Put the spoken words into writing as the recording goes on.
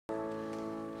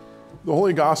The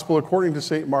Holy Gospel according to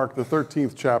St. Mark, the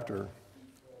 13th chapter.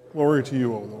 Glory to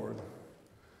you, O Lord.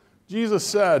 Jesus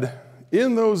said,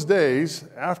 "In those days,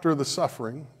 after the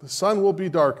suffering, the sun will be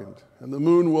darkened, and the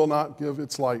moon will not give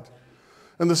its light,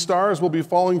 and the stars will be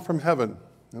falling from heaven,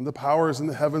 and the powers in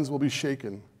the heavens will be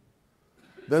shaken.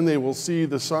 Then they will see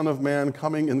the Son of Man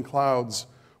coming in clouds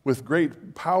with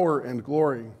great power and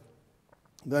glory.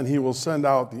 Then he will send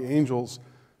out the angels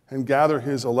and gather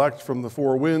his elect from the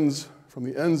four winds, from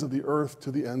the ends of the earth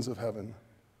to the ends of heaven.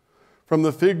 From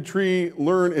the fig tree,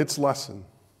 learn its lesson.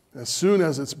 As soon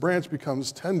as its branch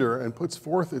becomes tender and puts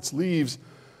forth its leaves,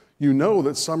 you know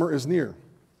that summer is near.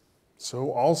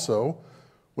 So also,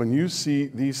 when you see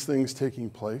these things taking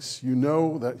place, you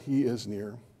know that he is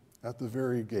near, at the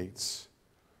very gates.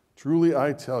 Truly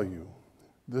I tell you,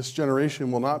 this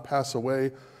generation will not pass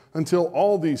away until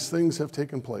all these things have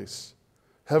taken place.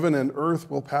 Heaven and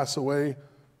earth will pass away,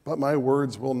 but my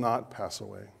words will not pass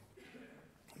away.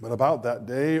 But about that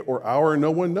day or hour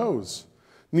no one knows,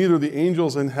 neither the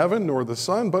angels in heaven nor the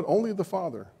Son, but only the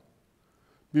Father.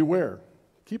 Beware,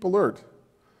 keep alert,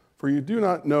 for you do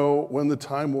not know when the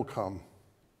time will come.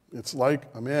 It's like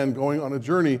a man going on a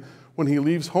journey when he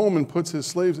leaves home and puts his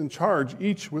slaves in charge,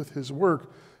 each with his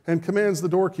work, and commands the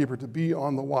doorkeeper to be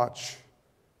on the watch.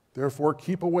 Therefore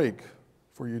keep awake,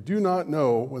 for you do not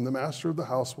know when the master of the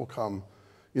house will come,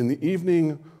 in the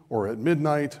evening, or at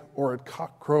midnight, or at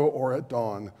cockcrow, or at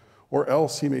dawn, or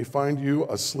else he may find you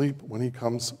asleep when he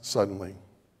comes suddenly.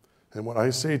 And what I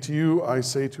say to you, I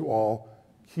say to all,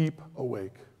 keep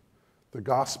awake." The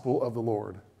gospel of the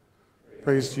Lord.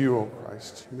 Praise to you, O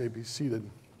Christ. You may be seated.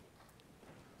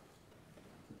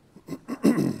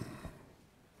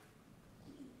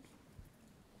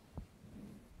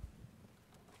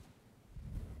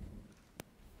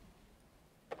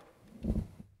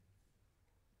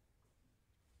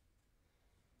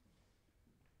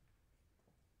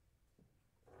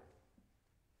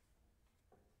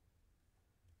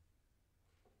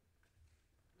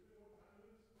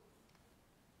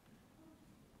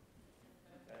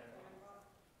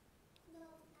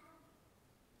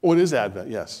 Oh, it is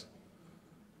Advent, yes.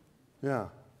 Yeah.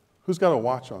 Who's got a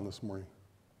watch on this morning?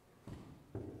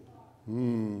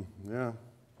 Yeah.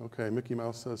 Okay, Mickey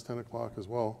Mouse says 10 o'clock as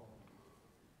well.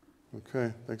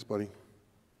 Okay, thanks, buddy.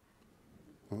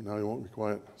 Oh, now you won't be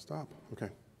quiet. Stop. Okay.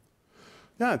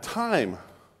 Yeah, time.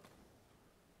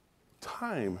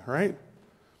 Time, right?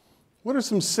 What are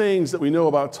some sayings that we know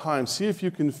about time? See if you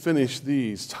can finish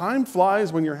these. Time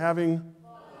flies when you're having...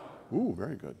 Ooh,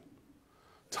 very good.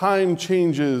 Time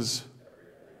changes.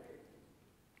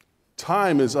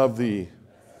 Time is of the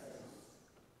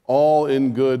all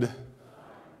in good.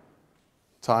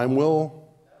 Time will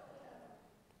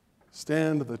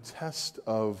stand the test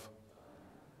of,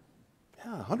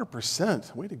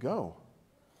 100%. Way to go.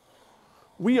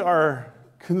 We are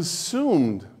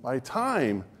consumed by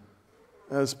time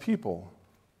as people.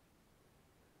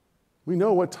 We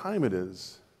know what time it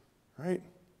is, right?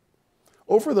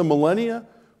 Over the millennia,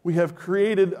 we have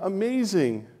created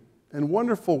amazing and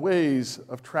wonderful ways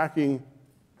of tracking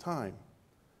time.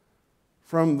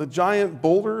 From the giant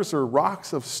boulders or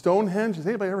rocks of Stonehenge, has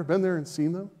anybody ever been there and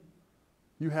seen them?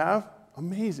 You have?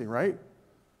 Amazing, right?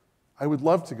 I would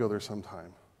love to go there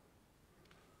sometime.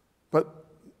 But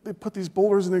they put these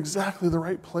boulders in exactly the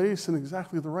right place and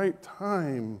exactly the right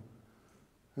time.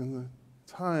 And the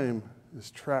time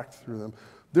is tracked through them.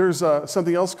 There's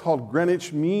something else called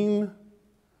Greenwich Mean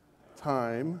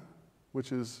Time,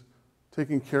 which is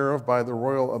taken care of by the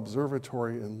Royal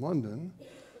Observatory in London.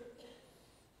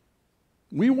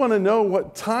 We want to know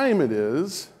what time it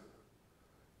is,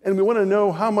 and we want to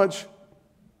know how much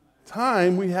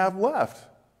time we have left,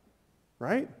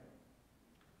 right?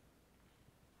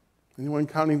 Anyone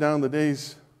counting down the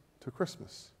days to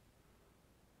Christmas?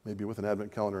 Maybe with an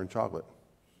advent calendar and chocolate.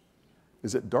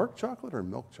 Is it dark chocolate or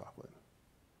milk chocolate?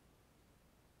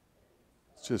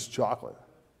 It's just chocolate.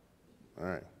 All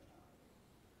right.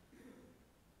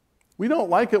 We don't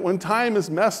like it when time is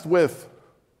messed with.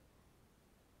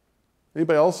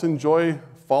 Anybody else enjoy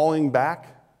falling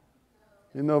back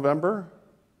in November?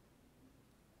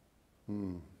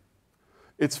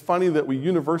 It's funny that we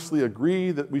universally agree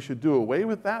that we should do away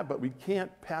with that, but we can't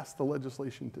pass the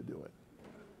legislation to do it.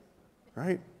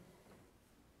 Right?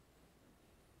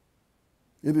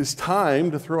 It is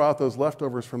time to throw out those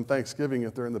leftovers from Thanksgiving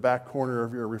if they're in the back corner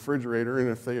of your refrigerator, and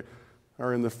if they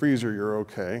are in the freezer, you're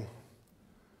okay.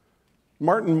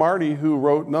 Martin Marty, who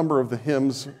wrote a number of the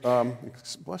hymns,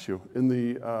 bless you, in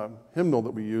the hymnal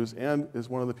that we use, and is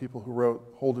one of the people who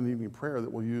wrote Hold an Evening Prayer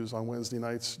that we'll use on Wednesday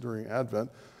nights during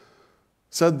Advent,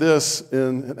 said this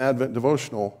in an Advent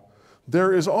devotional: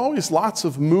 There is always lots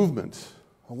of movement,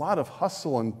 a lot of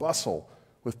hustle and bustle,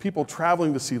 with people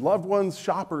traveling to see loved ones,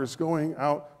 shoppers going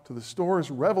out to the stores,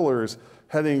 revelers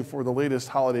heading for the latest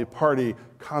holiday party,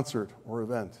 concert, or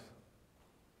event.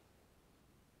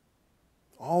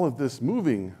 All of this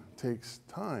moving takes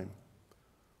time.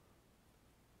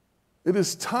 It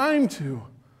is time to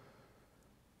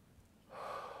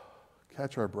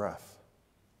catch our breath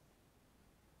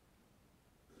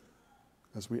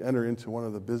as we enter into one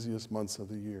of the busiest months of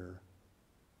the year.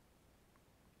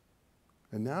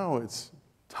 And now it's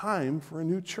time for a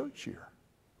new church year.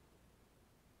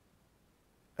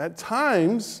 At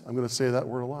times, I'm going to say that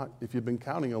word a lot. If you've been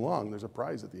counting along, there's a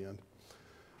prize at the end.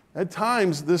 At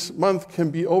times, this month can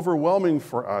be overwhelming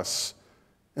for us,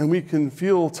 and we can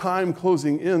feel time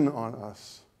closing in on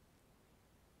us.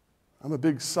 I'm a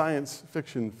big science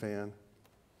fiction fan.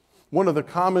 One of the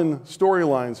common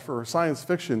storylines for science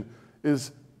fiction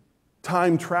is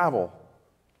time travel.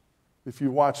 If you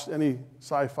watched any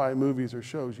sci-fi movies or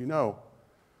shows, you know.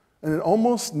 And it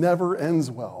almost never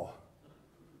ends well.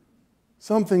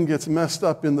 Something gets messed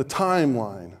up in the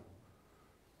timeline.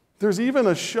 There's even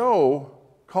a show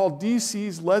called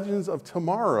DC's Legends of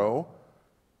Tomorrow.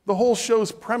 The whole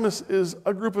show's premise is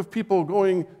a group of people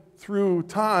going through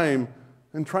time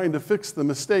and trying to fix the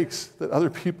mistakes that other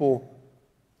people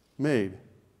made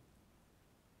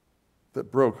that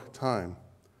broke time.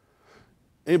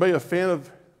 Anybody a fan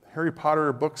of Harry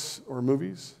Potter books or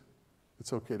movies?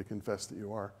 It's okay to confess that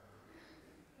you are.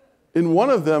 In one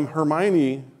of them,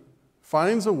 Hermione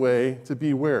finds a way to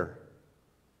be where?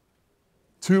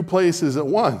 2 places at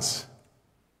once,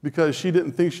 because she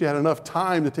didn't think she had enough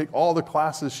time to take all the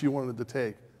classes she wanted to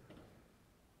take.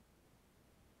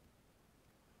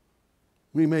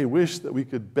 We may wish that we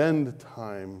could bend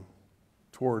time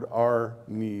toward our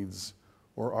needs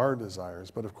or our desires,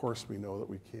 but of course we know that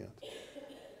we can't.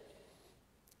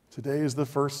 Today is the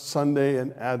first Sunday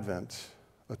in Advent,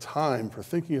 a time for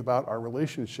thinking about our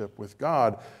relationship with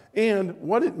God and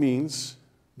what it means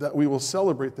that we will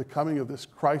celebrate the coming of this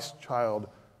Christ child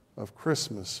of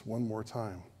Christmas one more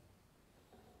time.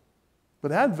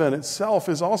 But Advent itself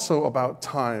is also about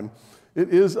time.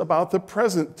 It is about the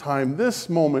present time, this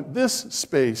moment, this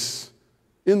space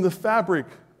in the fabric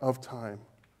of time.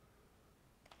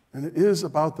 And it is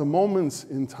about the moments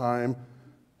in time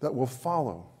that will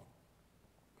follow.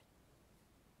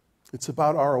 It's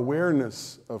about our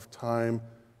awareness of time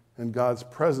and God's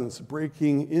presence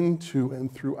breaking into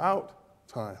and throughout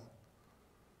time.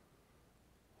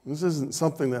 This isn't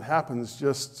something that happens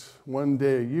just one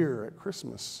day a year at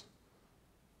Christmas.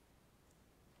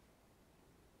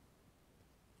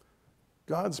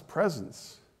 God's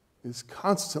presence is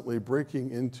constantly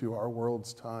breaking into our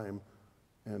world's time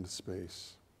and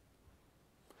space.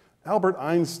 Albert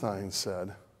Einstein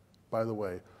said, by the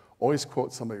way, always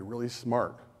quote somebody really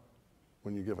smart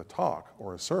when you give a talk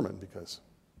or a sermon because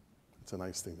it's a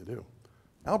nice thing to do.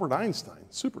 Albert Einstein,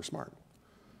 super smart.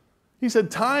 He said,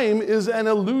 time is an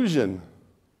illusion.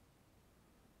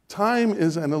 Time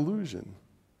is an illusion.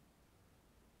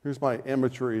 Here's my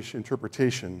amateurish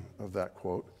interpretation of that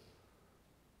quote.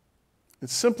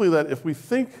 It's simply that if we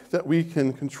think that we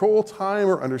can control time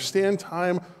or understand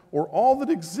time or all that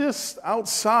exists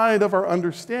outside of our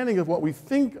understanding of what we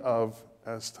think of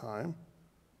as time,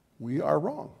 we are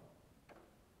wrong.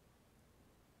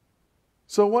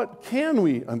 So what can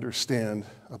we understand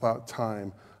about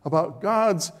time, about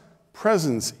God's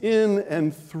presence in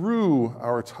and through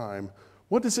our time?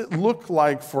 What does it look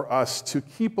like for us to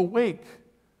keep awake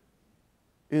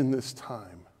in this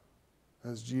time,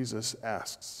 as Jesus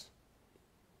asks?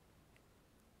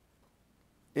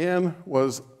 Anne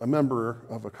was a member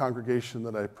of a congregation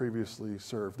that I previously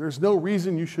served. There's no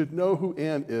reason you should know who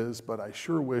Anne is, but I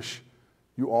sure wish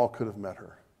you all could have met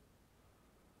her.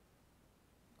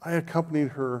 I accompanied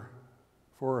her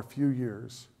for a few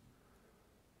years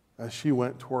as she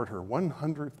went toward her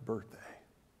 100th birthday.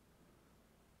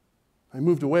 I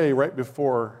moved away right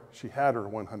before she had her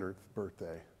 100th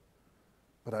birthday,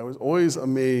 but I was always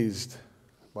amazed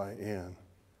by Anne.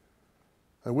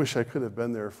 I wish I could have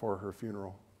been there for her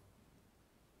funeral.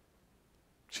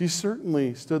 She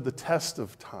certainly stood the test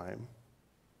of time.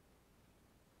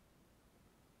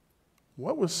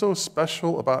 What was so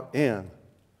special about Anne?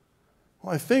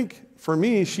 Well, I think for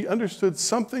me, she understood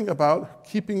something about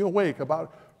keeping awake,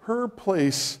 about her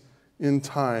place in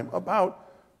time, about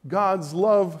God's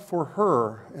love for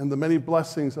her and the many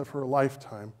blessings of her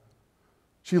lifetime.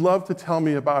 She loved to tell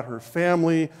me about her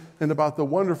family and about the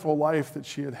wonderful life that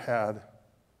she had had.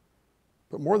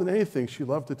 But more than anything, she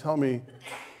loved to tell me,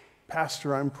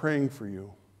 Pastor, I'm praying for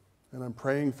you, and I'm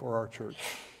praying for our church.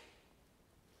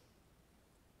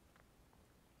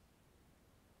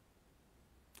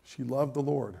 She loved the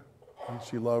Lord, and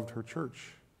she loved her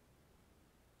church.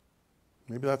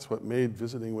 Maybe that's what made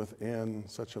visiting with Anne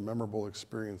such a memorable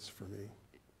experience for me.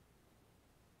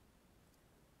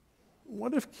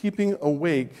 What if keeping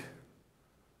awake,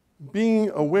 being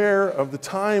aware of the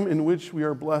time in which we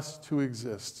are blessed to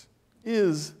exist,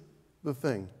 is the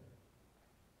thing?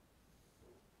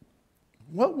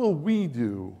 What will we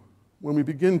do when we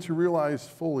begin to realize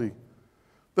fully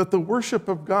that the worship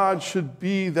of God should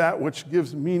be that which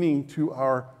gives meaning to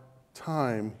our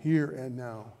time here and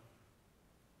now?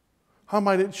 How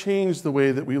might it change the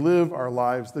way that we live our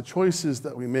lives, the choices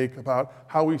that we make about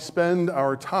how we spend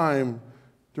our time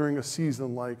during a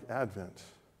season like Advent?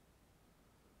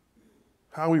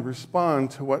 How we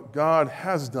respond to what God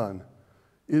has done,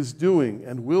 is doing,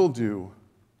 and will do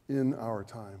in our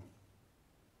time.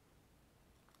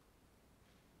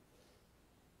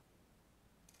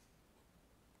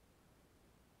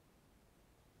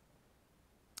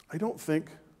 I don't think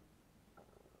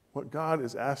what God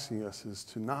is asking us is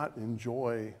to not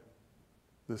enjoy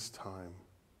this time,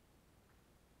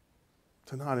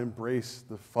 to not embrace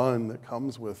the fun that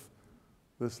comes with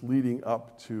this leading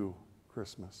up to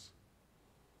Christmas.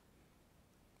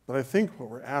 But I think what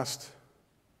we're asked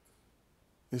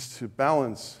is to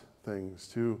balance things,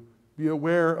 to be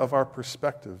aware of our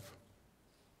perspective.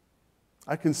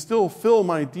 I can still fill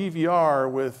my DVR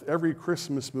with every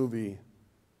Christmas movie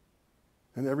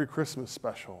and every Christmas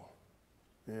special,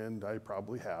 and I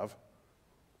probably have.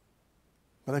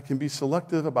 But I can be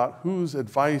selective about whose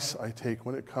advice I take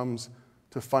when it comes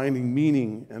to finding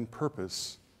meaning and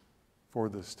purpose for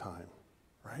this time,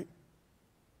 right?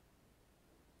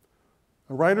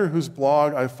 A writer whose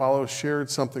blog I follow shared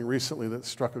something recently that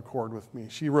struck a chord with me.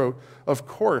 She wrote, "Of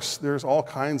course, there's all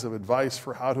kinds of advice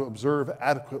for how to observe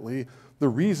adequately the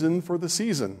reason for the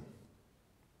season.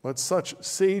 But such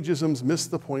sageisms miss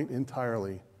the point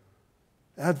entirely.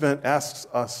 Advent asks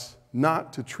us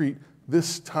not to treat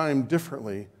this time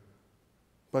differently,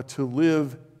 but to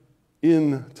live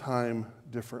in time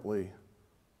differently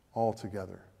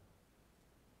altogether."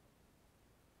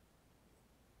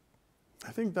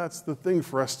 I think that's the thing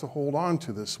for us to hold on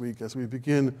to this week as we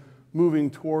begin moving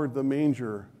toward the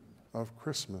manger of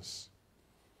Christmas.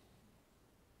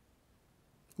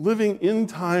 Living in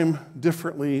time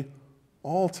differently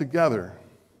altogether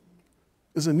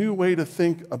is a new way to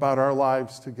think about our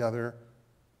lives together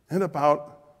and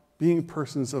about being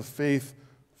persons of faith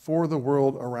for the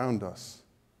world around us.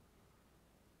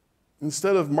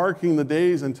 Instead of marking the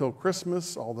days until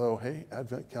Christmas, although, hey,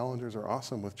 Advent calendars are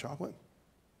awesome with chocolate,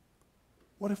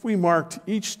 what if we marked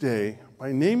each day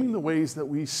by naming the ways that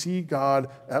we see God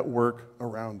at work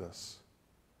around us?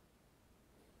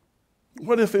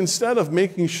 What if instead of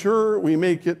making sure we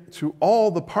make it to all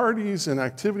the parties and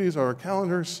activities on our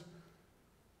calendars,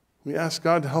 we ask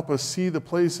God to help us see the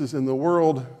places in the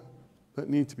world that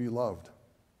need to be loved?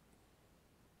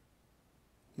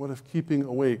 What if keeping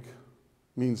awake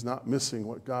means not missing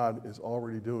what God is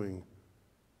already doing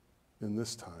in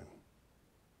this time?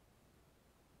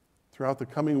 Throughout the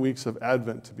coming weeks of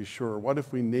Advent, to be sure, what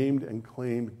if we named and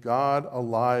claimed God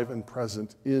alive and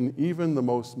present in even the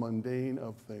most mundane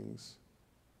of things?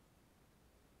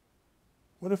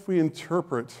 What if we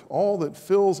interpret all that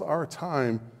fills our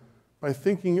time by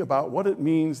thinking about what it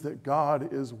means that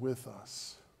God is with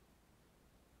us?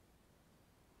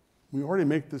 We already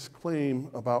make this claim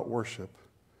about worship.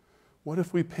 What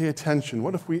if we pay attention?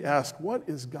 What if we ask, what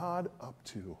is God up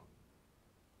to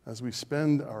as we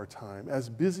spend our time, as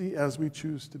busy as we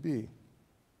choose to be?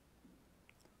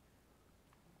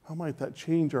 How might that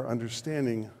change our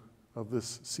understanding of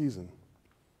this season?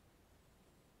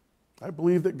 I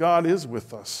believe that God is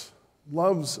with us,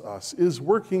 loves us, is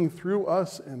working through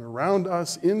us and around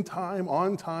us in time,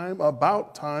 on time,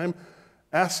 about time,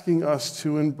 asking us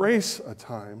to embrace a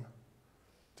time,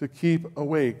 to keep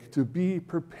awake, to be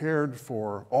prepared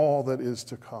for all that is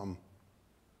to come.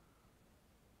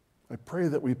 I pray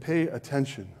that we pay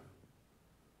attention,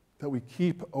 that we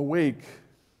keep awake,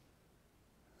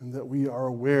 and that we are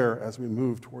aware as we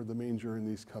move toward the manger in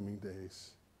these coming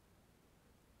days.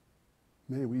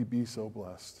 May we be so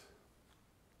blessed.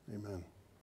 Amen.